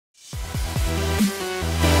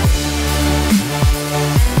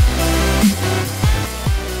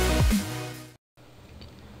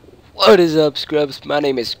What is up, Scrubs? My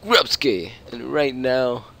name is Grubsky, and right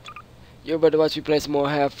now you're about to watch me play some more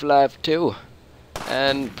Half-Life 2.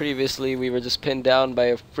 And previously we were just pinned down by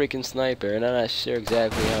a freaking sniper, and I'm not sure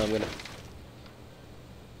exactly how I'm gonna...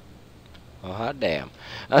 Oh, hot damn.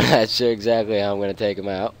 I'm not sure exactly how I'm gonna take him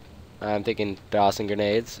out. I'm thinking tossing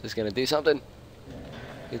grenades is gonna do something.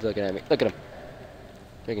 He's looking at me. Look at him.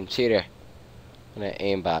 Freaking cheater. Can I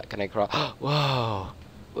aimbot? Can I crawl? Whoa!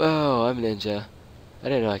 Whoa, I'm ninja. I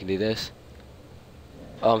didn't know I could do this.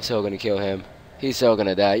 Oh, I'm so gonna kill him. He's so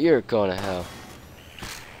gonna die. You're going to hell.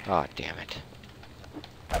 Oh, damn it.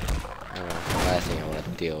 I don't know, the last thing I want to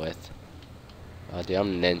deal with. Oh, dude,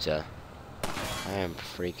 I'm ninja. I am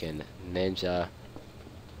freaking ninja.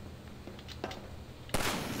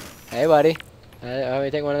 Hey, buddy. How do you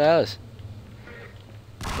take one of those?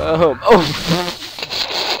 Boom. Oh!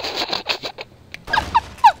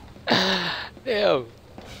 Damn.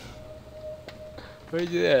 Where'd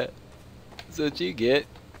you at? That's what you get.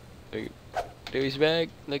 Douchebag.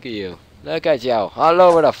 Look at you. Look at you. All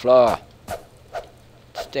over the floor.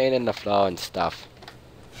 Staining the floor and stuff.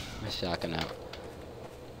 My shotgun out.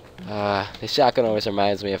 The shotgun always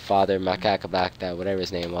reminds me of Father Macacabac, that whatever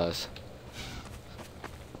his name was.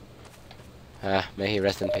 May he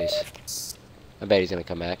rest in peace. I bet he's gonna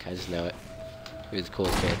come back. I just know it. He was the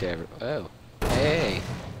coolest character ever. Oh. Hey.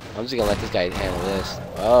 I'm just gonna let this guy handle this.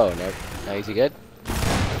 Oh, no. Now is he good?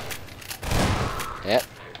 Yep.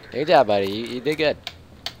 Good job, buddy. You did good.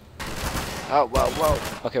 Oh, whoa, whoa.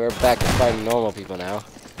 Okay, we're back to fighting normal people now.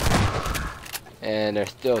 And they're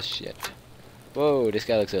still shit. Whoa, this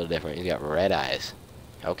guy looks a little different. He's got red eyes.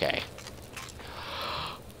 Okay.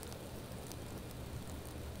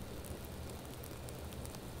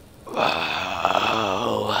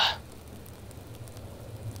 Whoa.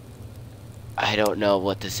 I don't know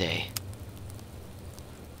what to say.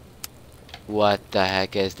 What the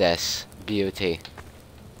heck is this beauty?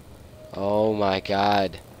 Oh my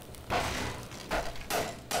god.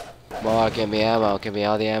 More, give me ammo, give me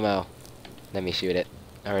all the ammo. Let me shoot it.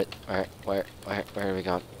 Alright, where are we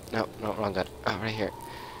going? No, wrong gun. Oh, right here.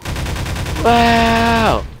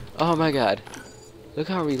 Wow! Oh my god. Look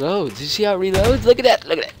how it reloads. You see how it reloads? Look at that,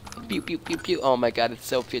 look at that. Pew, pew, pew, pew. Oh my god, it's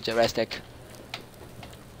so futuristic.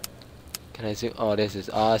 Can I zoom? Oh, this is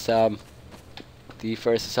awesome. The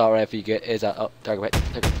first assault rifle you get is oh, target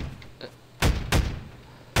right.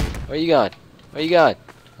 Where you going? Where you going?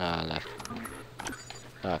 Ah, left.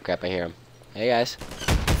 Oh crap, I hear him. Hey guys.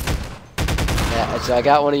 Yeah, so I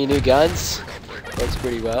got one of your new guns. Works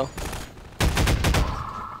pretty well.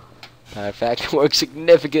 In fact, it works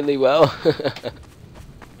significantly well.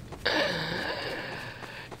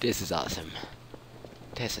 This is awesome.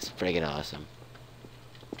 This is friggin' awesome.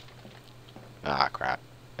 Ah, crap.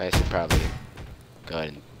 I should probably go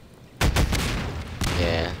ahead and...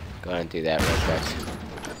 Yeah, go ahead and do that real quick.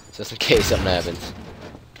 Just in case something happens.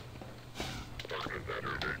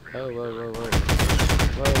 Whoa, whoa, whoa, whoa.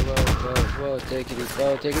 Whoa, whoa, whoa, whoa. Take it easy.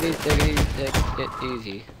 Whoa, take it easy, take it easy, take it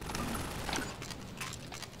easy.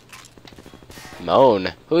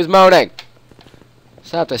 Moan? Who's moaning?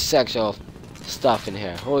 Stop the sexual stuff in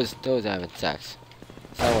here. Who's having sex?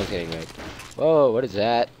 Someone's getting raped. Whoa, what is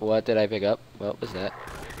that? What did I pick up? What was that?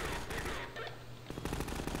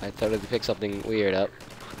 I totally picked something weird up.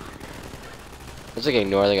 Let's like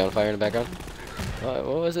ignore the gunfire in the background. What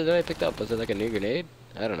was it that I picked up? Was it like a new grenade?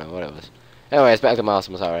 I don't know what it was. Anyways, back to my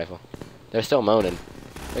awesome assault rifle. They're still moaning.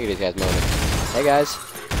 Look at these guys moaning. Hey guys.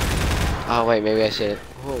 Oh wait, maybe I should.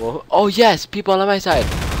 Whoa, whoa. Oh yes, people on my side.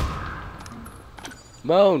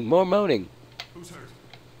 Moan, more moaning. Who's hurt?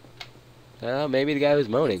 I don't know, maybe the guy who's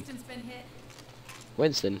moaning. Winston's been hit.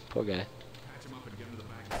 Winston, poor guy. Patch him up and get him to the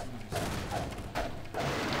back as soon as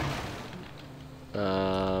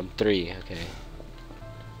you see. 3, okay.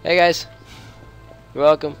 Hey guys. You're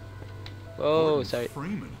welcome. Whoa, Gordon sorry.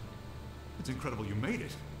 Freeman. It's incredible you made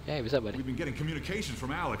it. Hey, what's up, buddy? We've been getting communications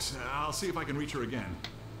from Alex. I'll see if I can reach her again.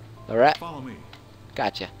 Alright. Follow me.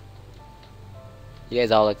 Gotcha. You guys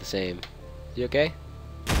all look the same. You okay?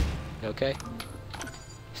 You okay?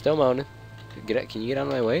 Still moaning. Can you get out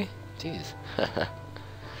of my way? Jeez.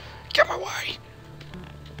 Get my way!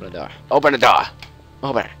 Open the door. Open the door!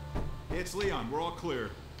 Open it. It's Leon. We're all clear.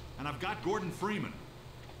 And I've got Gordon Freeman.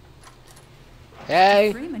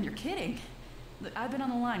 Hey! Freeman, you're kidding. Look, I've been on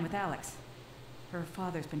the line with Alex. Her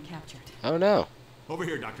father's been captured. Oh no. Over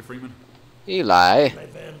here, Dr. Freeman. Eli. My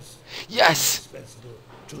vans Yes! indispensable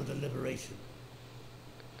to the liberation.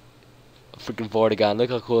 Freaking Vortigaunt. Look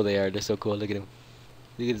how cool they are. They're so cool. Look at him.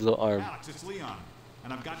 Look at his little arm. Alex, it's Leon.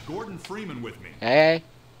 And I've got Gordon Freeman with me. Hey!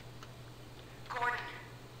 Gordon,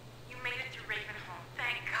 you made it to Ravenholm.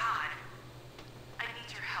 Thank God. I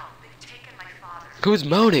need your help. They've Who's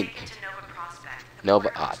moaning? Made it to Nova Prospect. The No,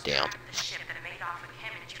 but border damn. was the ship that made off with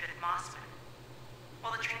him and Judith Mossman.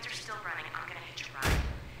 While the trains are still running, I'm gonna hitch a ride.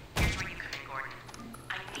 Here's where you come in, Gordon.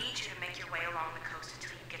 I need you to make your way along the coast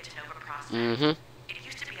until you get to Nova Prospect. Mm-hmm. It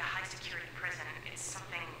used to be a high-security prison. It's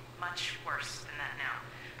something much worse than that now.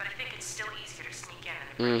 But I think it's still easier to sneak in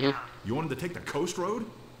than to break out. You wanted to take the coast road?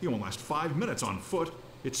 You won't last 5 minutes on foot.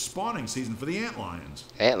 It's spawning season for the antlions.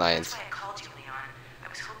 Antlions. That's why I called you, Leon. I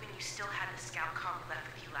was hoping you still had the scout car we left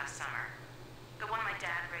with you last summer. The one my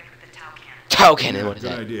dad rigged with the Tau cannon. Tau cannon. What is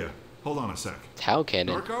Good that? idea. Hold on a sec. Tau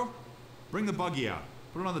cannon. Darko, bring the buggy out.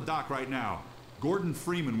 Put it on the dock right now. Gordon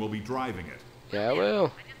Freeman will be driving it. Yeah, I will.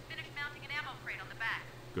 I just finished mounting an ammo crate on the back.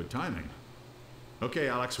 Good timing. Okay,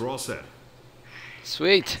 Alex, we're all set.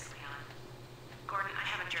 Sweet. Thanks, Leon. Gordon, I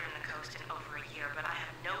haven't driven the coast in over a year, but I have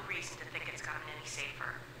no reason to think it's gotten any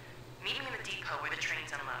safer. Meet me in the depot where the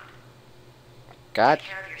trains unload. God. Take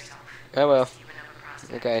care of yourself. I will. See you in Nova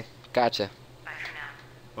Prospect. Okay. Gotcha. Bye for now.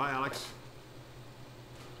 Bye, Alex.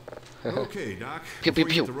 Okay, Doc. Pew, pew, Before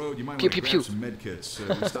you pew. hit the road, you might Pew, want to pew, grab pew. some med kits.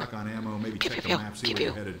 Restock on ammo, maybe Pew, check pew, the map, see pew, where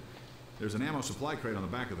you're pew. headed. There's an ammo supply crate on the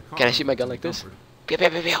back of the car. Can I shoot my gun Some like this? comfort. Pew, pew,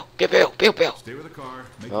 pew, pew, pew, pew, pew, pew. Stay with the car.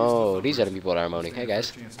 Make Oh, use of these are the bumpers. people that are moaning. Hey, Stand a guys.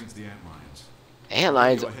 fair chance against the antlions.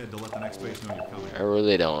 Antlions. Go ahead to let the next base know you're coming. I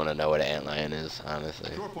really don't want to know what an antlion is,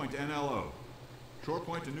 honestly. Shore point to NLO. Shore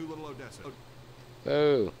point to New Little Odessa.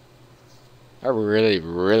 Oh. I really,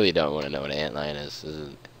 really don't want to know what an antlion is. Is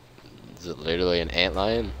it literally an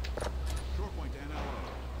antlion? Shore point to NLO.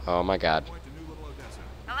 Oh my god. Point to New Little Odessa.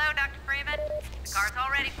 Hello, Dr. Freeman. The car's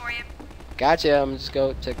all ready for you. Gotcha. I'm just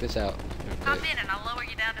go check this out. Hop in and I'll lower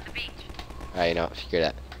you down to the beach. Alright, you know, figure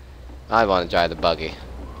that. I want to drive the buggy.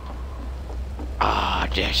 Ah,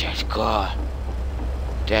 this is good.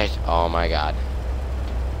 This, oh my god.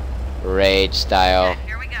 Rage style. Okay,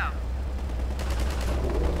 here we go.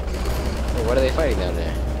 Oh, what are they fighting down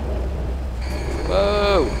there?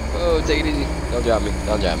 Whoa! Whoa, take it easy. Don't drop me.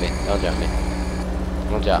 Don't drop me. Don't drop me.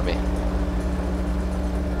 Don't drop me.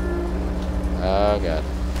 Oh god.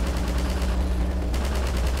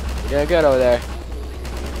 You're doing good over there.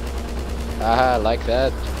 Haha, like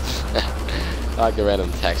that. I like the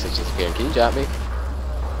random text that's just appearing. Can you drop me?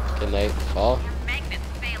 Can I fall? Your magnet's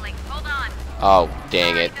failing. Hold on. Oh,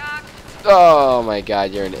 dang Sorry, it. Doc. Oh my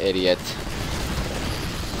god, you're an idiot.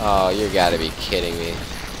 Oh, you gotta be kidding me.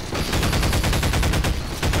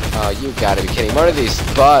 Oh, you gotta be kidding. What are these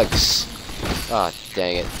bugs? Oh,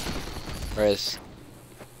 dang it. Where's...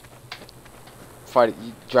 Fight,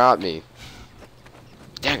 you dropped me.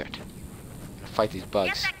 Dang it. Fight these Get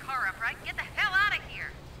bugs. that car up, right? Get the hell out of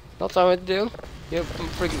here. Don't tell me what to do. You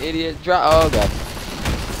freaking idiot. Drop. Oh god.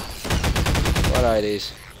 What are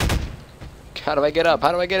these? How do I get up?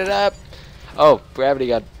 How do I get it up? Oh, gravity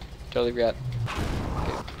gun. Totally forgot.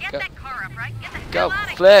 Get Go. that car up, right? Get the Go. hell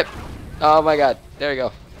out of Flip. Oh my god. There we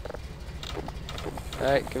go.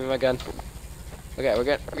 Alright, give me my gun. Okay, we're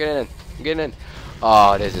getting in. I'm getting in.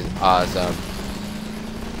 Oh, this is awesome.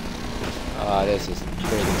 Oh, this is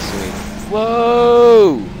freaking sweet.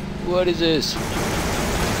 Whoa! What is this?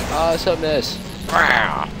 Awesomeness.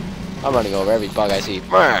 I'm running over every bug I see.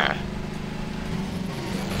 Get out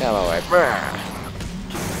of my way.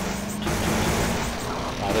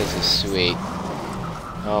 Oh, this is sweet.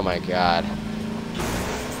 Oh my god.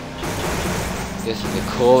 This is the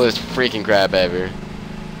coolest freaking crap ever.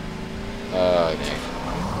 Oh, okay.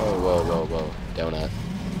 Whoa, whoa, whoa, whoa. Donut.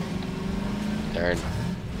 Darn.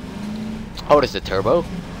 Oh, this is a turbo?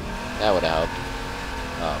 That would have helped.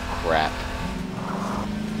 Oh, crap.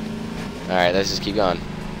 Alright, let's just keep going.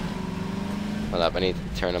 Hold up, I need to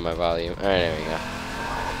turn on my volume. Alright, there we go.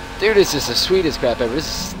 Dude, this is the sweetest crap ever. This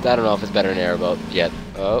is, I don't know if it's better than airboat yet.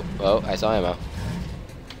 Oh, oh, I saw ammo.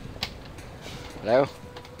 Hello?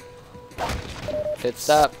 Pit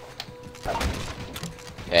stop.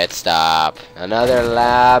 Pit stop. Another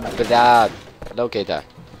lab dog. Locator.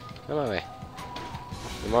 Come on, way.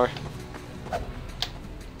 Any more?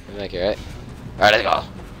 I'm back here, right? Alright, let's go.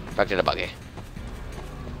 Back to the buggy.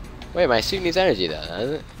 Wait, my suit needs energy though,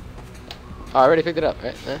 doesn't it? Oh, I already picked it up,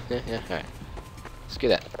 right? Yeah, alright. Screw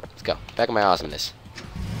that. Let's go. Back in my awesomeness.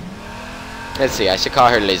 Let's see, I should call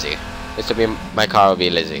her Lizzie. This will be, my car will be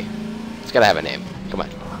Lizzie. It's gotta have a name. Come on.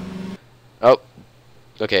 Oh.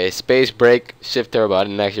 Okay, space, brake, shift, turbo. I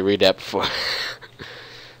didn't actually read that before.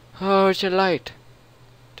 Oh, it's your light.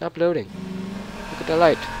 Stop loading. Look at the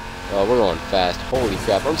light. Oh, we're going fast. Holy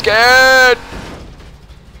crap, I'm scared!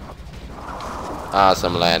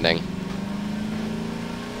 Awesome landing.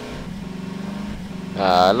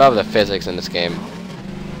 I love the physics in this game,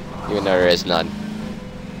 even though there is none.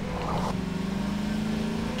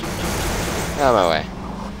 Out of my way.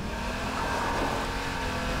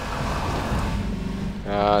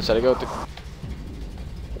 Should I go through?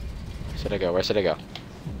 Should I go? Where should I go?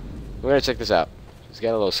 We're gonna check this out. It's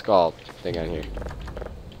got a little skull thing on here.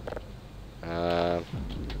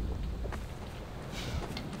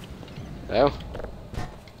 Hello?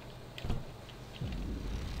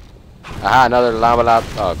 Aha, another llama lab.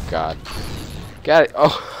 Oh god. Got it.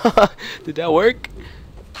 Oh, did that work?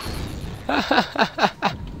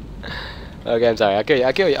 Okay, I'm sorry. I'll kill you.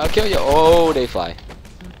 I'll kill you. I'll kill you. Oh, they fly.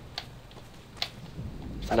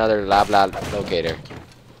 It's another lab locator.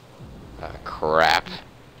 Oh, crap.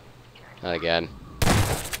 Not again.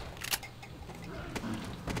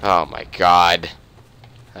 Oh my god.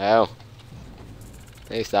 Oh.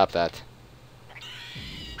 Hey, stop that.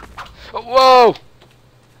 Oh, whoa!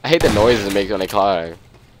 I hate the noises it makes when they fly.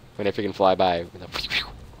 When they freaking fly by.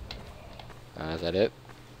 Is that it?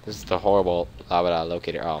 This is the horrible lava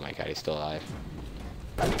locator. Oh my god, he's still alive.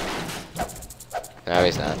 No,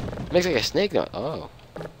 he's not. It makes like a snake noise. Oh.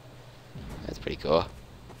 That's pretty cool.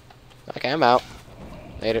 Okay, I'm out.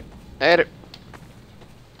 Later. Later.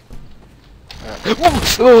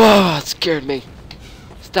 Oh, it scared me.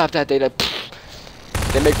 Stop that, Data.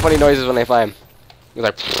 They make funny noises when they fly. It's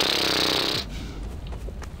like.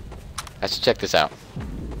 I should check this out.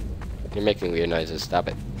 You're making weird noises. Stop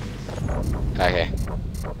it. Okay.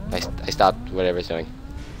 I stopped whatever it's doing.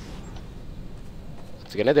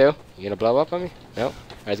 What's it gonna do? You gonna blow up on me? No?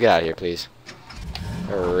 Alright, let's get out of here, please.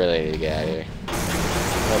 I really need to get out of here.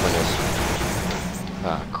 Open this.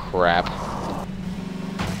 Oh, crap.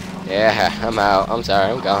 Yeah, I'm out. I'm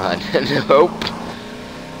sorry, I'm gone. Nope.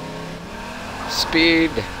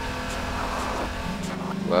 Speed.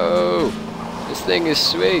 Whoa. This thing is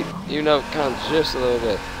sweet. Even though it kind of drifts a little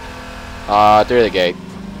bit. Through the gate.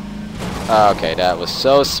 Okay, that was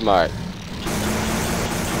so smart.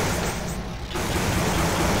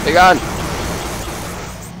 Be gone!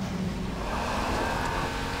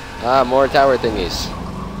 More tower thingies.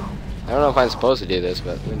 I don't know if I'm supposed to do this,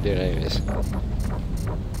 but I'm gonna do it anyways.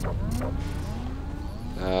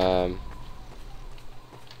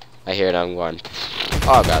 I hear it, I'm going.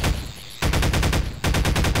 Oh god.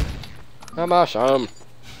 I'm awesome.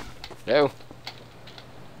 No.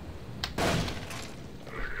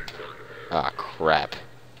 Ah, crap.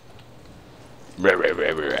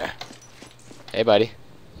 Hey, buddy.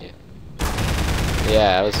 Yeah.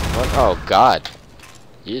 Yeah, I was. Oh God.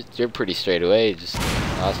 You're pretty straight away. Just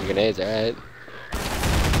tossing grenades. All right.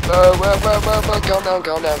 Whoa, whoa, whoa, whoa, whoa! Calm down,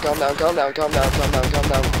 calm down, calm down, calm down, calm down, calm down, calm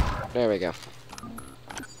down. There we go.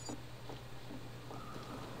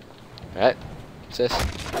 All right. What's this?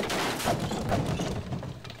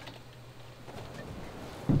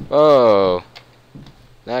 Whoa.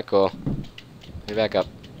 Not cool. Let me back up.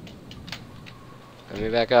 Let me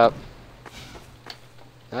back up.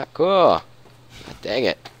 Not cool. God dang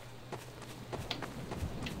it.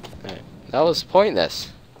 Alright. That was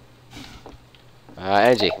pointless.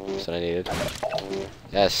 Energy. That's what I needed.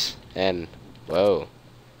 Yes. And whoa.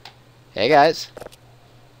 Hey guys.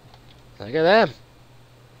 Look at them.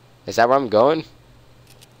 Is that where I'm going?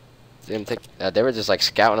 They were just like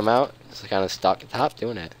scouting them out. Just kind of stuck at the top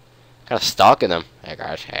doing it. Kind of stalking them. Hey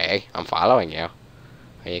guys, hey, I'm following you.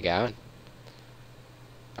 Where you going?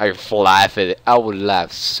 I laugh at it. I would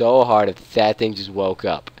laugh so hard if that thing just woke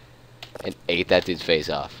up and ate that dude's face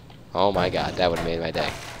off. Oh my god, that would have made my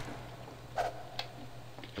day.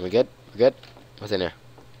 Are we good? We good? What's in there?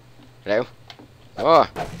 Hello? Oh.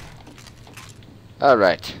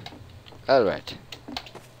 Alright. Alright.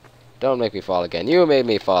 Don't make me fall again. You made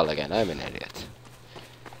me fall again. I'm an idiot.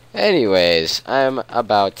 Anyways, I'm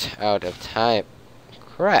about out of time.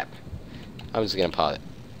 Crap. I'm just gonna pause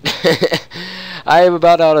it. I am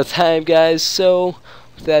about out of time, guys. So,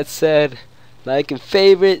 with that said, like and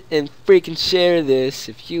favorite and freaking share this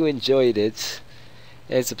if you enjoyed it.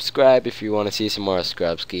 And subscribe if you want to see some more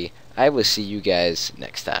Scrubski. I will see you guys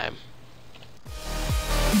next time.